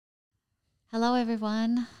Hello,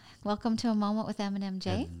 everyone. Welcome to A Moment with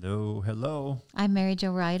M&MJ. Hello, hello. I'm Mary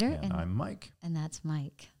Jo Ryder, And I'm Mike. and that's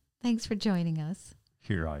Mike. Thanks for joining us.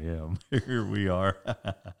 Here I am. Here we are.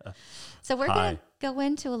 So we're going Hi. to go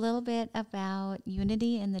into a little bit about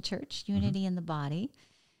unity in the church, unity in the body.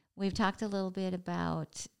 We've talked a little bit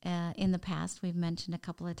about, in the past, we've mentioned a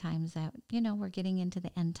couple of times that, we're getting into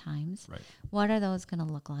the end times. Right. What are those going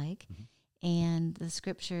to look like? And the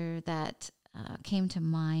scripture that came to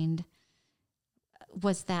mind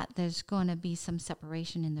was that there's going to be some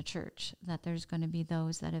separation in the church, that there's going to be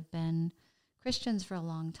those that have been Christians for a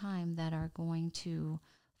long time that are going to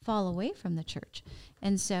fall away from the church.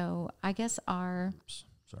 And so I guess our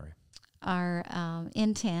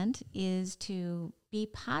intent is to be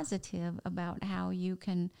positive about how you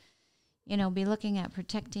can, be looking at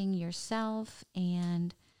protecting yourself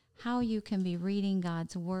and how you can be reading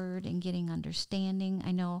God's word and getting understanding.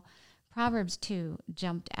 I know Proverbs 2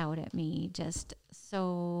 jumped out at me just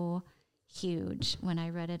so huge when I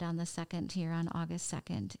read it on the 2nd here on August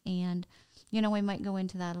 2nd. And, we might go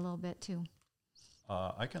into that a little bit too.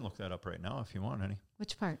 I can look that up right now if you want any.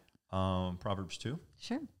 Which part? Proverbs 2.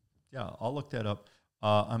 Sure. Yeah, I'll look that up.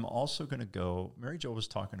 I'm also going to go, Mary Jo was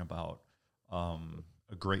talking about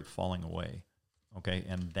a great falling away. Okay,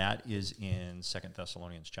 and that is in 2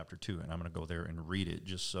 Thessalonians chapter 2. And I'm going to go there and read it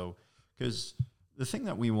just so, because the thing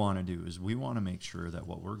that we want to do is we want to make sure that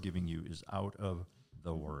what we're giving you is out of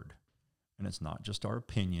the word. And it's not just our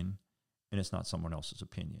opinion, and it's not someone else's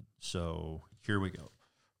opinion. So here we go.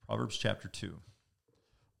 Proverbs chapter 2.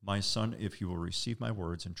 My son, if you will receive my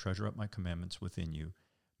words and treasure up my commandments within you,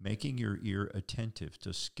 making your ear attentive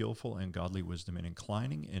to skillful and godly wisdom, and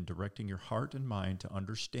inclining and directing your heart and mind to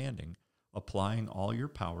understanding, applying all your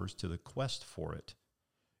powers to the quest for it.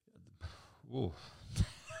 Ooh.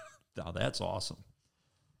 Now that's awesome.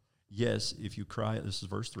 Yes, if you cry, this is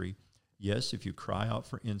verse 3. Yes, if you cry out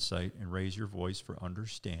for insight and raise your voice for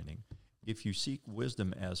understanding, if you seek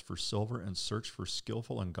wisdom as for silver and search for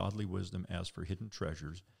skillful and godly wisdom as for hidden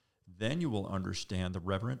treasures, then you will understand the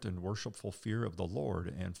reverent and worshipful fear of the Lord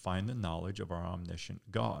and find the knowledge of our omniscient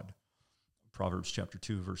God. Proverbs chapter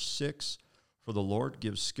 2, verse 6, for the Lord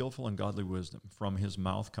gives skillful and godly wisdom. From his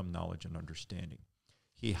mouth come knowledge and understanding.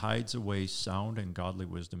 He hides away sound and godly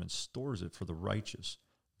wisdom and stores it for the righteous,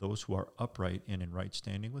 those who are upright and in right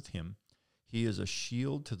standing with him. He is a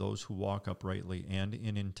shield to those who walk uprightly and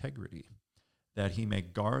in integrity, that he may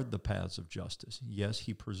guard the paths of justice. Yes,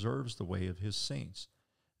 he preserves the way of his saints.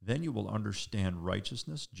 Then you will understand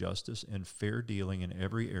righteousness, justice, and fair dealing in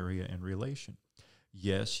every area and relation.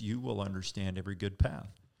 Yes, you will understand every good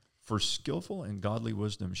path. For skillful and godly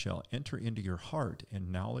wisdom shall enter into your heart,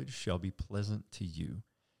 and knowledge shall be pleasant to you.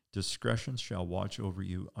 Discretion shall watch over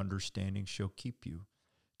you, understanding shall keep you,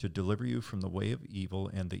 to deliver you from the way of evil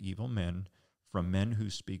and the evil men, from men who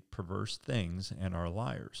speak perverse things and are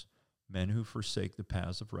liars, men who forsake the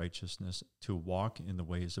paths of righteousness, to walk in the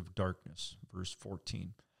ways of darkness. Verse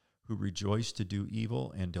 14, who rejoice to do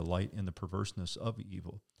evil and delight in the perverseness of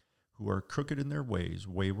evil, who are crooked in their ways,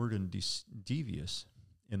 wayward and devious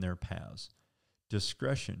in their paths.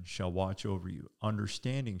 Discretion shall watch over you,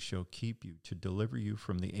 understanding shall keep you, to deliver you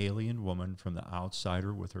from the alien woman, from the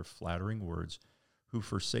outsider with her flattering words, who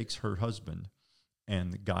forsakes her husband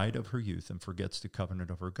and the guide of her youth, and forgets the covenant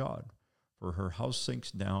of her God. For her house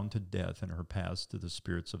sinks down to death, and her paths to the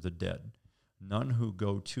spirits of the dead. None who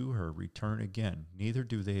go to her return again, neither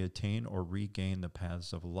do they attain or regain the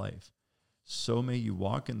paths of life. So may you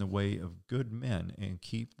walk in the way of good men, and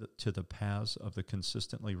keep to the paths of the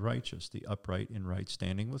consistently righteous, the upright in right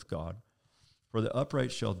standing with God. For the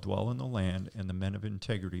upright shall dwell in the land, and the men of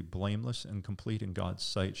integrity, blameless and complete in God's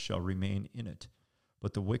sight, shall remain in it.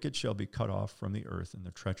 But the wicked shall be cut off from the earth, and the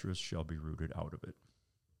treacherous shall be rooted out of it.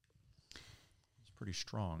 It's pretty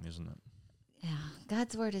strong, isn't it? Yeah,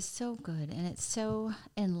 God's word is so good, and it's so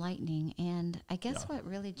enlightening. And I guess what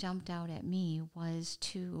really jumped out at me was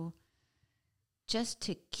to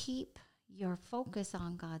keep your focus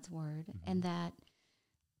on God's word, and that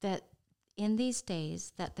in these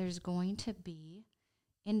days that there's going to be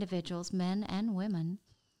individuals, men and women,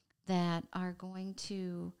 that are going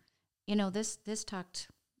to, this talked,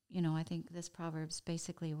 I think this Proverbs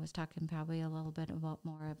basically was talking probably a little bit about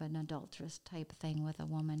more of an adulterous type thing with a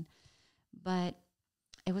woman. But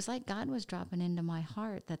it was like God was dropping into my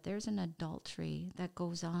heart that there's an adultery that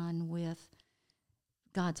goes on with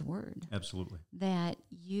God's word. Absolutely. That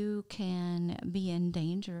you can be in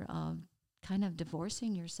danger of kind of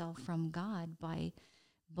divorcing yourself from God by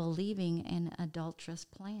believing an adulterous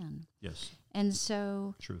plan. Yes. And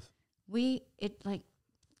so Truth.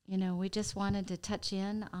 we just wanted to touch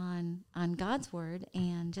in on God's word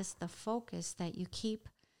and just the focus that you keep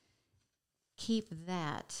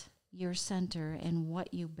that your center and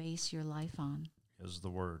what you base your life on. Is the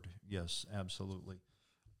word. Yes, absolutely.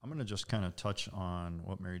 I'm going to just kind of touch on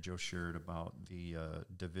what Mary Jo shared about the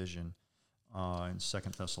division in 2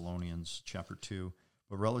 Thessalonians chapter 2.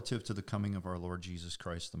 But relative to the coming of our Lord Jesus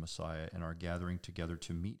Christ, the Messiah, and our gathering together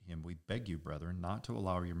to meet him, we beg you, brethren, not to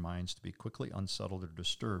allow your minds to be quickly unsettled or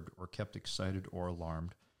disturbed or kept excited or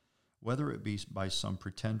alarmed, whether it be by some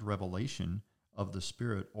pretend revelation of the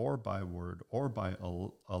Spirit or by word or by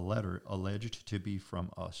a letter alleged to be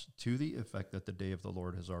from us, to the effect that the day of the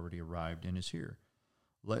Lord has already arrived and is here.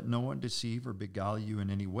 Let no one deceive or beguile you in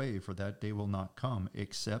any way, for that day will not come,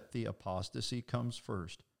 except the apostasy comes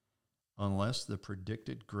first, unless the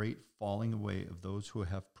predicted great falling away of those who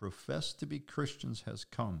have professed to be Christians has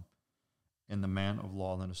come, and the man of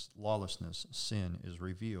lawlessness, sin, is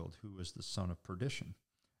revealed, who is the son of perdition.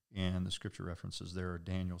 And the scripture references there are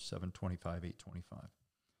Daniel 7:25, 8:25.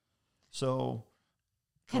 So,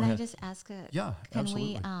 can I just ask a? Yeah, can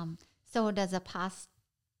absolutely. So does apostasy?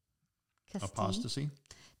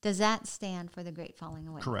 Does that stand for the great falling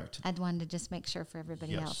away? Correct. I'd wanted to just make sure for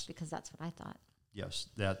everybody Yes. else, because that's what I thought. Yes,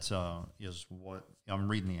 that is what I'm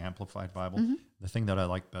reading the Amplified Bible. Mm-hmm. The thing that I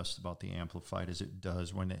like best about the Amplified is it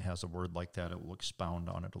does, when it has a word like that, it will expound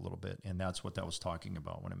on it a little bit. And that's what that was talking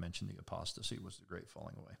about when it mentioned the apostasy was the great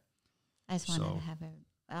falling away. I just wanted to have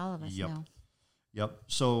all of us know. Yep.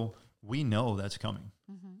 So we know that's coming.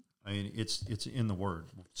 Mm-hmm. I mean, it's in the Word.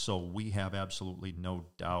 So we have absolutely no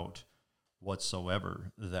doubt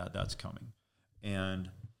whatsoever that that's coming. And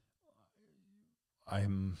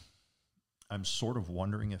I'm sort of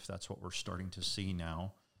wondering if that's what we're starting to see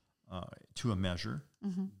now, to a measure.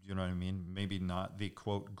 Mm-hmm. You know what I mean? Maybe not the,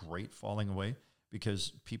 quote, great falling away,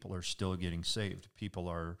 because people are still getting saved. People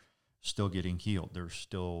are still getting healed. There's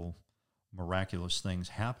still miraculous things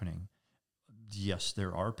happening. Yes,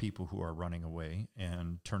 there are people who are running away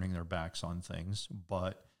and turning their backs on things,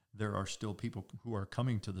 but there are still people who are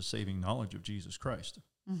coming to the saving knowledge of Jesus Christ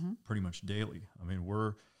Mm-hmm. pretty much daily. I mean,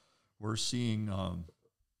 we're seeing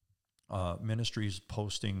ministries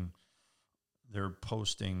posting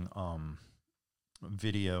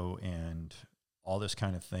video and all this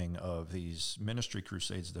kind of thing of these ministry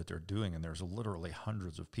crusades that they're doing, and there's literally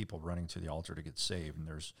hundreds of people running to the altar to get saved, and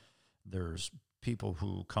there's people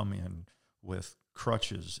who come in with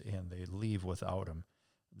crutches and they leave without them.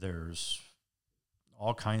 There's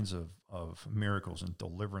all kinds of miracles and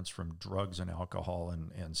deliverance from drugs and alcohol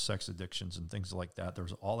and sex addictions and things like that.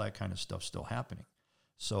 There's all that kind of stuff still happening.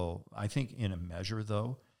 So I think in a measure,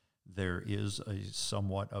 though, there is a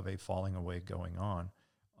somewhat of a falling away going on.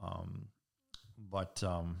 But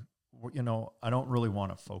I don't really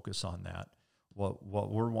want to focus on that. What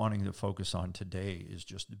we're wanting to focus on today is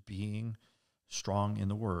just being strong in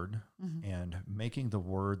the Word Mm-hmm. and making the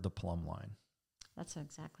Word the plumb line. That's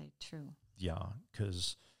exactly true. Yeah,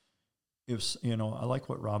 because I like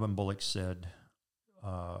what Robin Bullock said.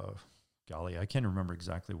 Golly, I can't remember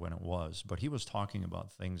exactly when it was, but he was talking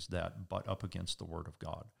about things that butt up against the Word of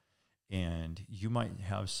God. And you might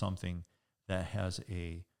have something that has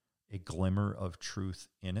a glimmer of truth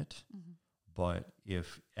in it, Mm-hmm. but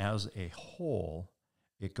if as a whole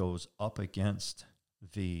it goes up against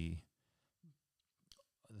the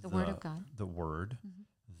Word of God, the Word, mm-hmm.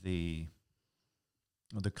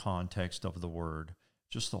 the context of the Word,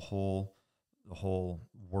 just the whole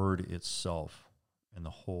Word itself, and the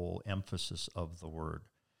whole emphasis of the Word,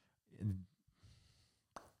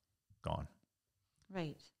 gone.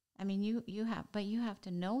 Right. I mean, you have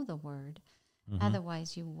to know the Word. Mm-hmm.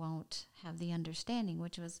 Otherwise, you won't have the understanding,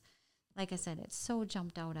 which was, like I said, it so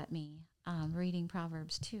jumped out at me reading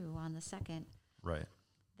Proverbs 2 on the second. Right.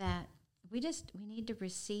 That we need to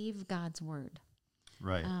receive God's Word.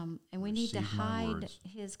 Right. And we need to hide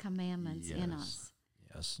His commandments in us.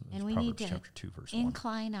 Yes. And we Proverbs need to chapter 2, verse 1.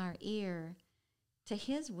 incline our ear to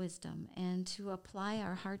His wisdom and to apply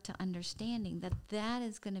our heart to understanding that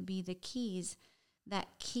is going to be the keys that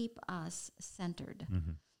keep us centered.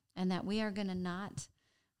 Mm-hmm. And that we are going to not,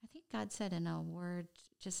 I think God said in a word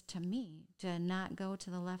just to me, to not go to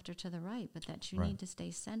the left or to the right, but that you Right. need to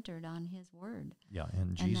stay centered on His Word. Yeah,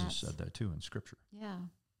 and Jesus said that too in Scripture. Yeah.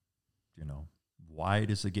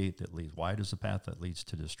 Wide is the gate that leads, wide is the path that leads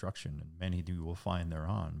to destruction, and many you will find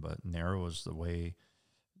thereon, but narrow is the way,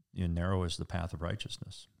 narrow is the path of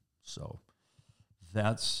righteousness. So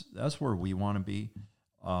that's where we want to be,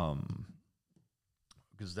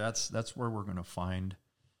 because that's where we're going to find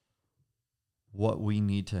what we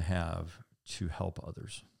need to have to help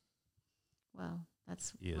others. Well,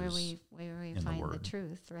 That's is where we in the find the Word.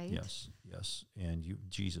 truth, right? Yes, yes. And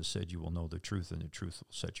Jesus said, you will know the truth, and the truth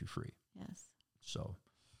will set you free. Yes. So,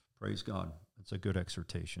 praise God. It's a good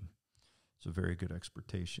exhortation. It's a very good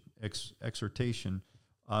exhortation.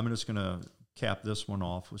 I'm just going to cap this one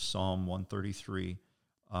off with Psalm 133.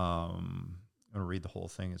 I'm going to read the whole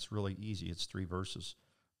thing. It's really easy. It's 3 verses.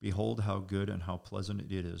 Behold, how good and how pleasant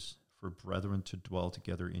it is for brethren to dwell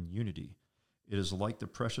together in unity. It is like the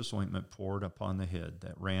precious ointment poured upon the head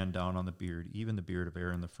that ran down on the beard, even the beard of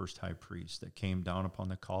Aaron the first high priest, that came down upon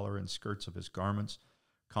the collar and skirts of his garments,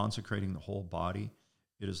 consecrating the whole body.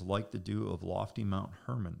 It is like the dew of lofty Mount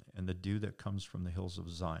Hermon and the dew that comes from the hills of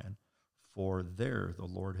Zion. For there the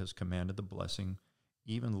Lord has commanded the blessing,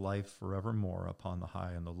 even life forevermore upon the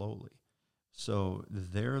high and the lowly. So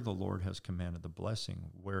there the Lord has commanded the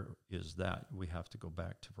blessing. Where is that? We have to go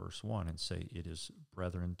back to verse 1 and say it is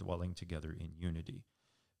brethren dwelling together in unity,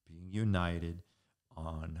 being united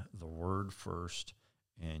on the word first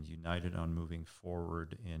and united on moving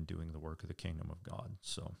forward and doing the work of the kingdom of God.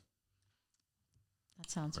 So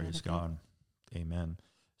That sounds praise really God. Amen.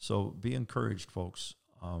 So be encouraged, folks.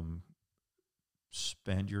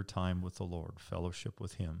 Spend your time with the Lord, fellowship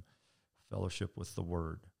with him, fellowship with the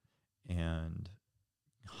word, and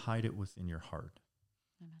hide it within your heart.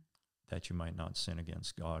 Amen. That you might not sin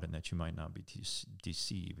against God and that you might not be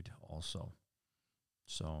deceived also.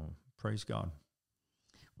 So praise God.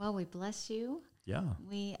 Well, we bless you. Yeah.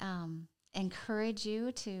 We encourage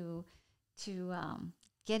you to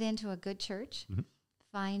get into a good church. Mhm.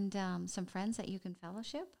 Find some friends that you can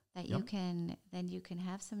fellowship, that you can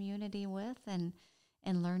have some unity with, and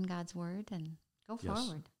learn God's word and go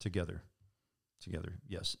forward together.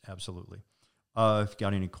 Yes, absolutely. If you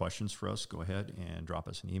got any questions for us, go ahead and drop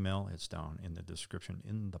us an email. It's down in the description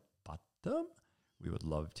in the bottom. We would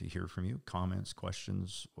love to hear from you. Comments,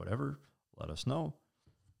 questions, whatever. Let us know.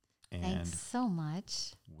 And thanks so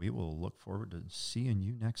much. we will look forward to seeing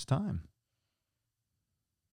you next time.